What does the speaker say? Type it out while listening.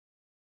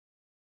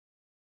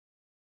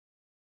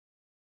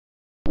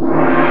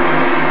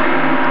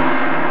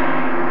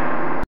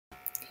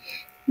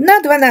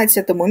На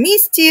 12-му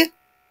місці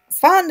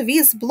Fun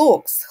with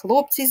Blocks,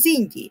 хлопці з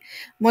Індії,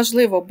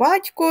 можливо,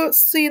 батько з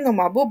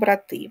сином або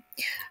брати.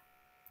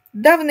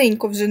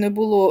 Давненько вже не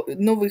було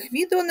нових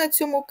відео на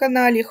цьому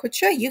каналі,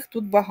 хоча їх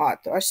тут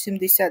багато, аж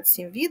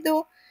 77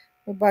 відео.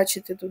 Ви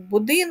бачите, тут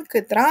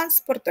будинки,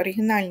 транспорт,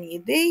 оригінальні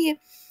ідеї.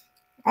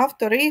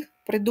 Автори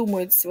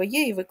придумують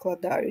своє і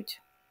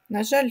викладають.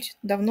 На жаль,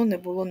 давно не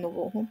було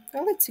нового,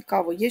 але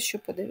цікаво, є що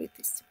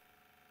подивитись.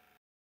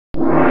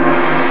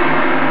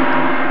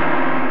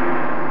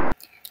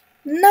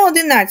 На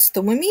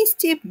 11-му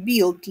місці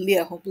Build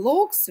Lego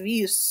Blocks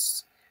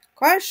with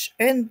Cash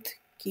and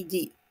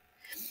Kiddy.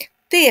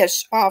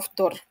 Теж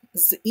автор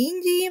з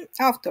Індії,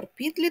 автор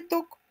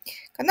підліток.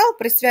 Канал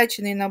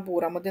присвячений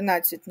наборам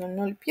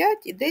 11005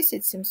 і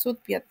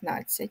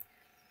 10715.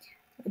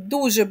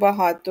 Дуже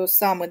багато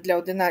саме для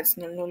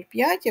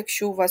 11005.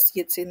 Якщо у вас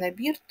є цей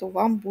набір, то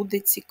вам буде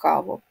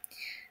цікаво.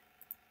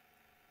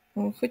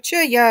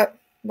 Хоча я,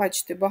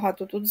 бачите,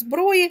 багато тут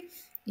зброї,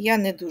 я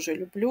не дуже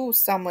люблю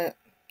саме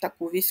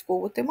таку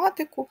військову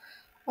тематику,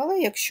 але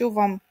якщо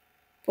вам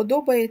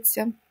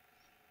подобається,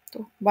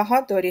 то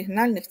багато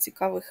оригінальних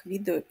цікавих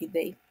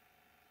відеоідей.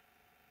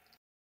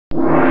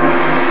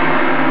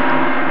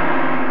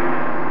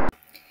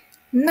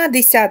 На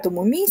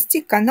 10-му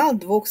місці канал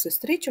двох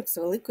сестричок з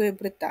Великої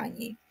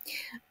Британії.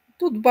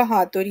 Тут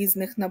багато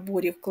різних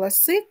наборів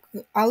Classic,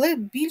 але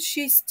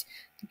більшість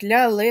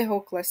для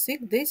Lego Classic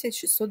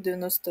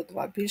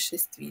 10692,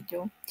 більшість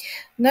відео.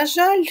 На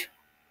жаль,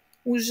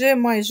 уже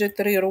майже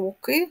 3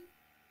 роки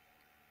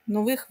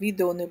нових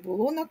відео не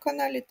було на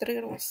каналі. 3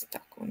 роки.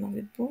 Так воно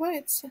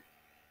відбувається.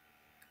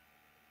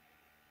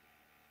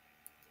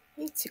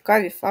 І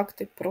цікаві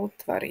факти про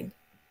тварин.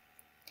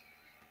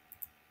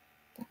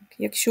 Так,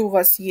 якщо у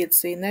вас є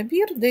цей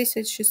набір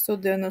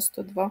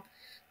 10692,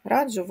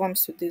 раджу вам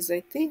сюди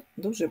зайти.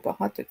 Дуже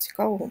багато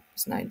цікавого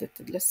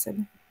знайдете для себе.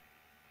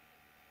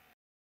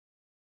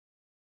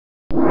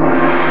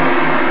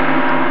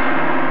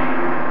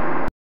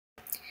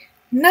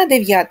 На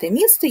 9-те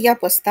місце я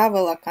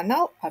поставила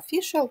канал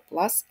Official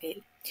Plus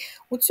L.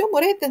 У цьому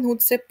рейтингу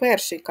це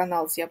перший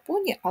канал з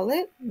Японії,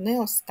 але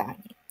не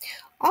останній.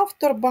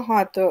 Автор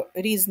багато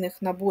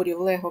різних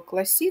наборів Lego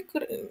Classic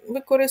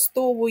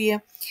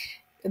використовує.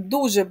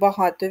 Дуже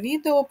багато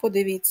відео,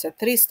 подивіться,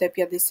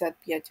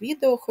 355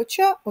 відео,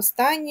 хоча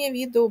останнє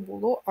відео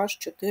було аж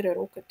 4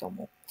 роки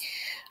тому.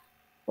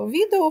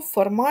 Відео в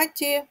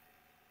форматі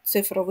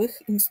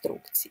цифрових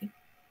інструкцій.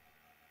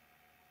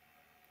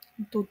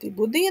 Тут і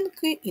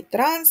будинки, і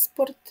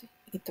транспорт,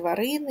 і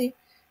тварини.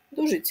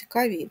 Дуже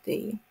цікаві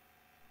ідеї.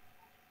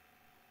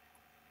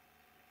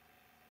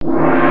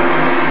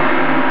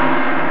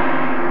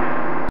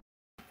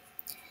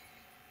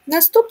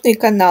 Наступний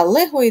канал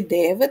Lego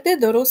Ідея веде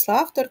доросла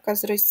авторка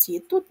з Росії.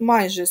 Тут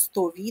майже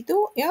 100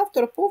 відео, і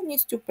автор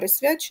повністю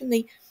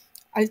присвячений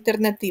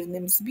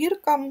альтернативним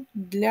збіркам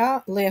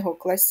для Lego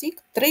Classic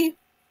 3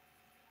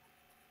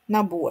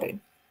 набори.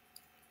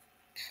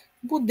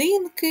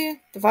 Будинки,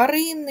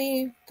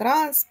 тварини,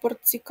 транспорт,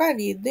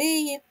 цікаві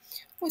ідеї.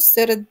 Ось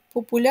серед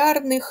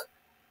популярних,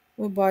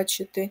 ви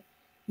бачите,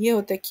 є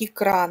отакі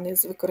крани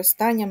з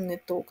використанням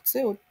ниток.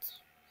 Це от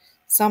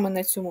саме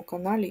на цьому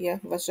каналі, я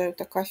вважаю,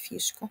 така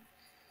фішка.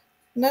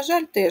 На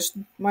жаль, теж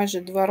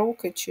майже 2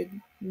 роки чи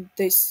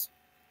десь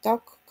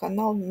так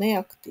канал не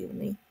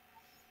активний.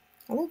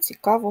 Але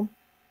цікаво,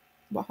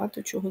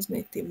 багато чого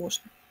знайти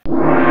можна.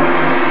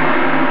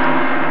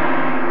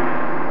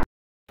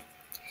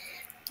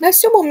 На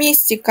 7-му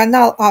місці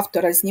канал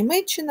автора з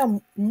Німеччини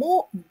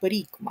Мо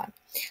Брікман.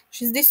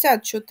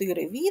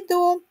 64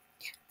 відео,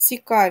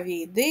 цікаві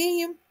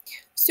ідеї.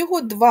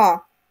 Всього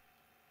 2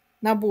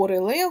 набори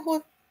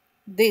Lego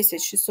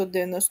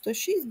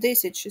 10696,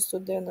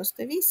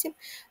 10698.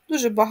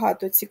 Дуже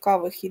багато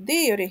цікавих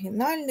ідей,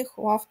 оригінальних.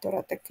 У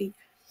автора такий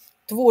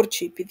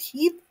творчий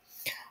підхід.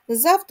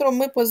 З автором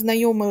ми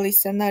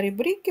познайомилися на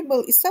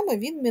Rebrickable, і саме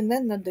він мене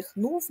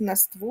надихнув на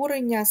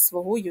створення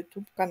свого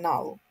YouTube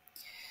каналу.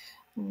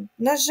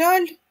 На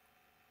жаль,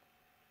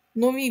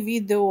 нові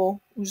відео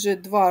вже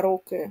 2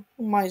 роки,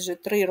 майже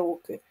 3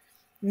 роки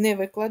не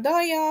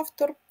викладає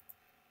автор.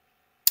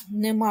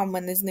 Нема в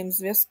мене з ним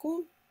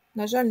зв'язку.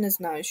 На жаль, не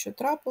знаю, що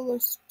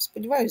трапилось.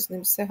 Сподіваюсь, з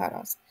ним все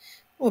гаразд.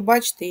 Ви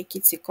бачите, які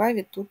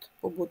цікаві тут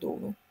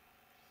побудови.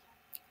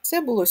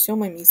 Це було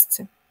 7-ме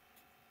місце.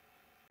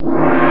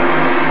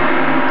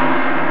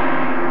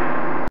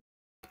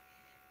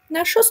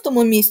 На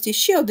 6-му місці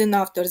ще один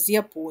автор з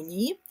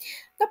Японії.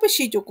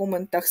 Напишіть у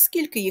коментах,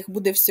 скільки їх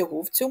буде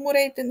всього в цьому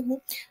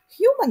рейтингу.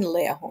 Human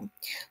Lego.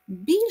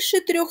 Більше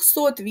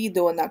 300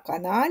 відео на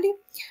каналі.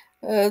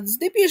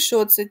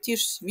 Здебільшого це ті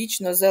ж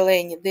вічно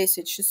зелені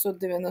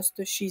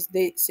 10696,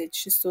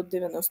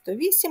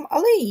 10698,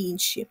 але і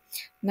інші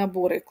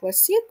набори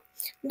Classic.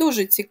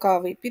 Дуже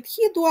цікавий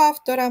підхід у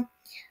автора.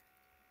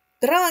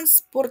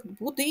 Транспорт,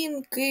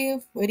 будинки,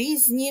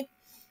 різні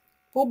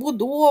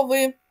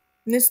побудови,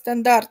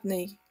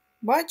 нестандартне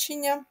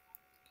бачення.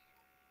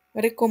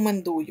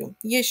 Рекомендую.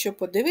 Є що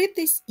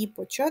подивитись і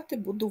почати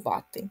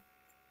будувати.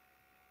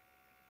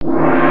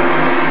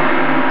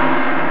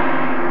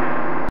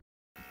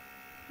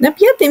 На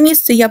 5-те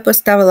місце я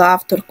поставила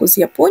авторку з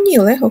Японії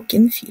Лего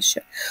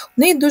Кінгфішер.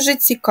 У неї дуже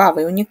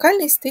цікавий,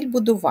 унікальний стиль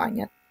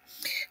будування.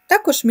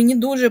 Також мені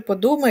дуже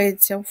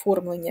подобається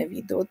оформлення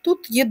відео.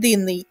 Тут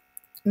єдиний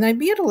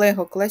набір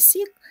Lego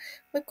Classic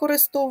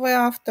використовує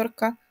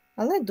авторка,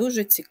 але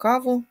дуже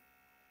цікаво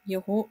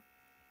його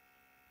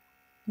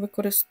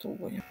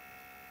використовує.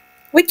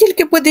 Ви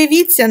тільки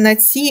подивіться на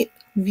ці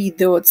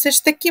відео. Це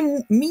ж такий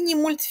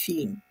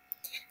міні-мультфільм.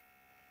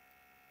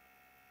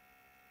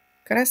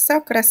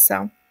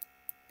 Краса.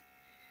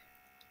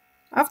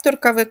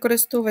 Авторка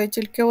використовує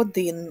тільки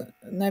один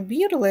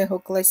набір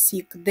Lego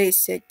Classic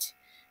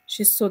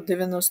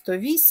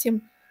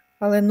 10698,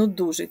 але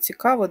дуже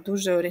цікаво,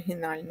 дуже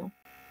оригінально.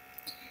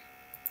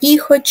 І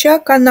хоча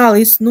канал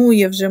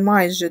існує вже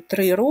майже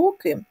 3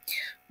 роки,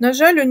 на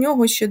жаль, у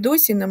нього ще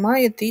досі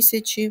немає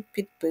 1000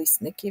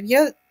 підписників.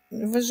 Я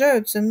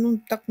вважаю, це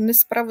так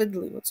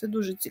несправедливо. Це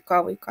дуже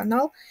цікавий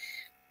канал.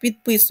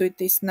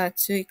 Підписуйтесь на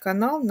цей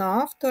канал, на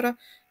автора.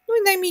 Ну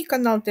і на мій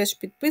канал теж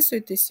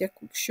підписуйтесь,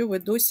 якщо ви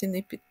досі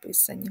не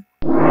підписані.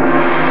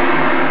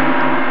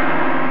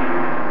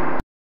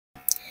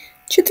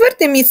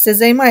 4-те місце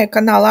займає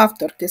канал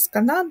авторки з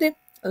Канади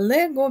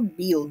Lego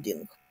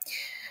Building.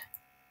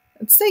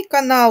 Цей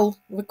канал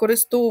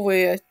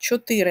використовує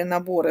 4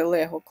 набори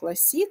Lego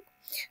Classic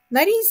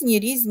на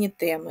різні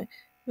теми.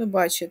 Ви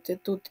бачите,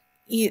 тут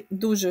і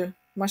дуже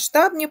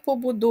масштабні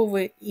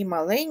побудови, і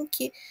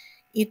маленькі,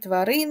 і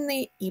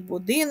тварини, і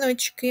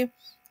будиночки.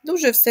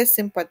 Дуже все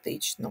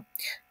симпатично.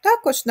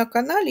 Також на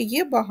каналі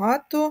є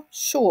багато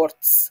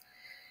шортс.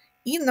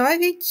 І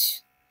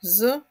навіть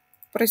з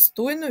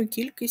пристойною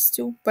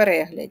кількістю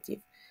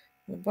переглядів.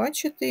 Ви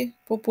бачите,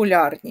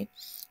 популярні.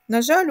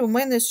 На жаль, у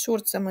мене з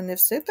шортсами не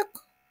все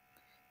так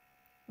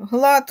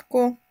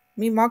гладко.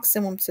 Мій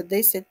максимум це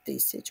 10 000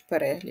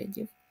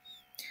 переглядів.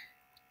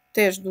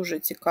 Теж дуже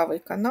цікавий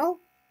канал.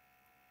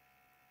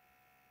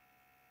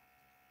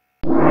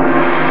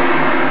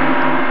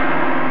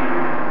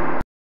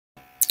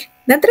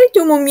 На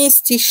 3-му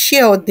місці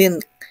ще один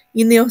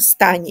і не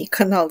останній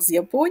канал з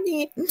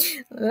Японії.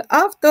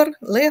 Автор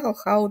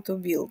Lego How to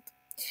Build.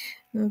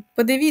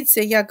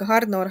 Подивіться, як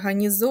гарно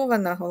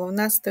організована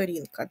головна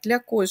сторінка. Для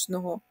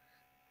кожного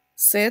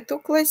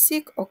сету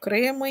Classic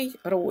окремий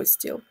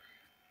розділ.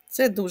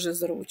 Це дуже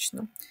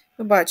зручно.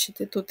 Ви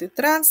бачите, тут і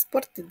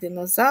транспорт, і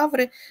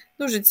динозаври,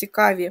 дуже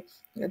цікаві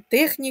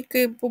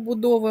техніки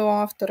побудови у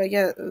автора.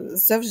 Я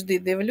завжди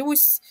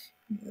дивлюсь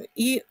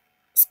і,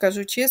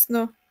 скажу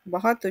чесно,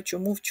 багато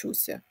чому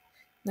вчуся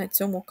на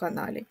цьому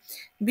каналі.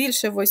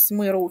 Більше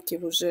 8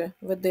 років вже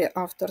веде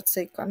автор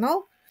цей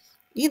канал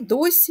і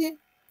досі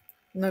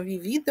нові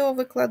відео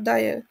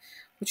викладає,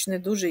 хоч не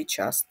дуже і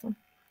часто.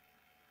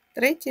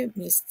 3-те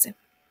місце.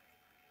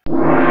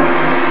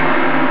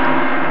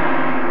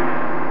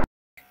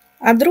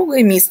 А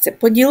 2-е місце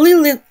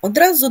поділили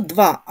одразу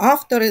 2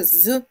 автори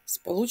з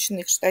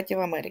Сполучених Штатів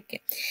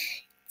Америки.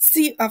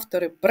 Ці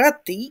автори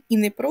брати, і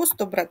не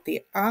просто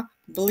брати, а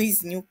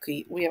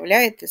близнюки.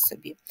 Уявляєте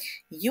собі?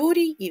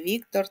 Юрій і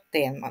Віктор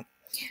Тенман.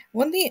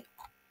 Вони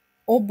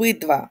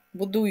обидва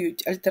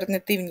будують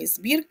альтернативні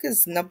збірки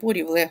з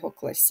наборів Lego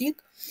Classic.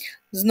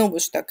 Знову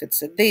ж таки,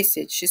 це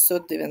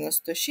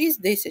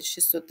 10696,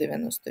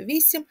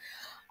 10698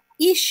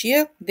 і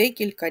ще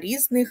декілька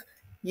різних,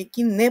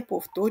 які не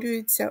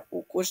повторюються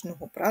у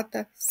кожного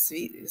брата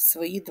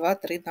свої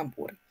 2-3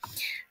 набори.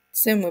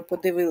 Це ми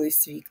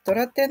подивились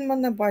Віктора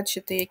Тенмана,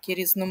 бачите, які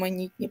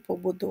різноманітні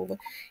побудови.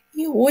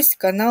 І ось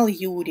канал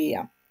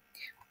Юрія.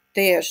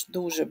 Теж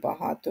дуже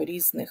багато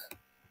різних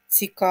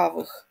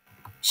цікавих.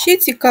 Ще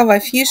цікава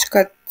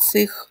фішка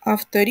цих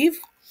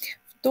авторів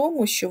в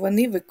тому, що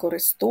вони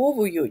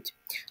використовують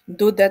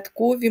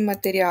додаткові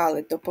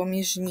матеріали,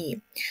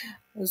 допоміжні.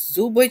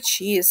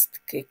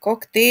 Зубочистки,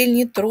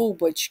 коктейльні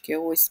трубочки,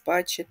 ось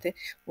бачите,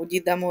 у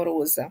Діда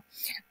Мороза,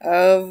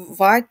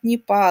 ватні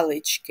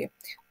палички.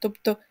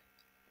 Тобто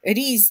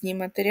різні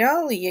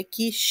матеріали,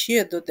 які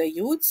ще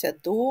додаються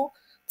до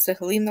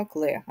цеглинок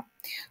Лего.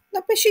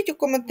 Напишіть у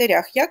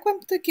коментарях, як вам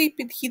такий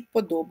підхід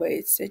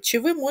подобається. Чи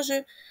ви,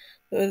 може,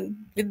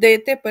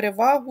 віддаєте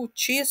перевагу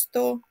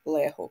чисто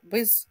Лего,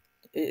 без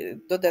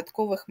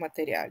додаткових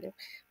матеріалів.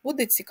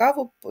 Буде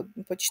цікаво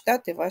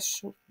почитати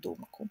вашу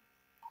думку.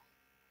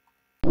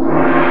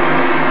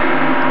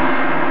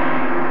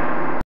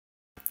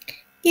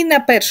 І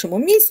на 1-му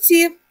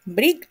місці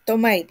Brick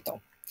Tomato.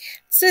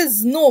 Це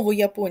знову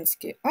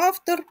японський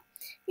автор,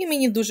 і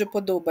мені дуже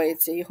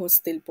подобається його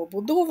стиль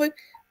побудови.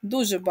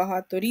 Дуже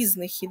багато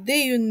різних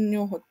ідей у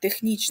нього,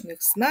 технічних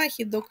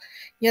знахідок.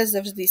 Я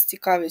завжди з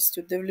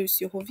цікавістю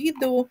дивлюсь його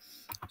відео,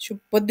 щоб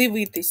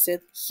подивитися,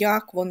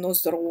 як воно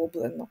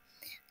зроблено.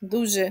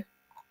 Дуже,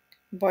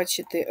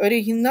 бачите,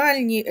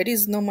 оригінальні,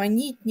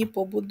 різноманітні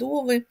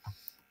побудови.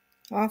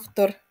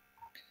 Автор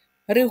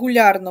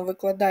регулярно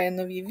викладає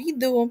нові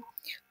відео.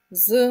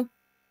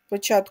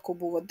 Спочатку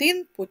був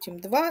 1, потім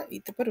 2 і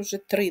тепер уже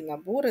 3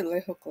 набори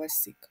Lego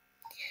Classic.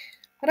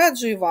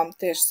 Раджу і вам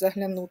теж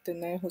заглянути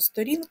на його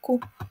сторінку,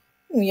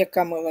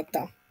 яка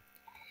милота.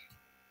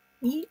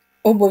 І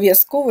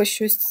обов'язково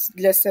щось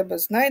для себе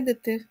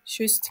знайдете,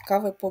 щось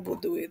цікаве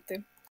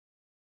побудуєте.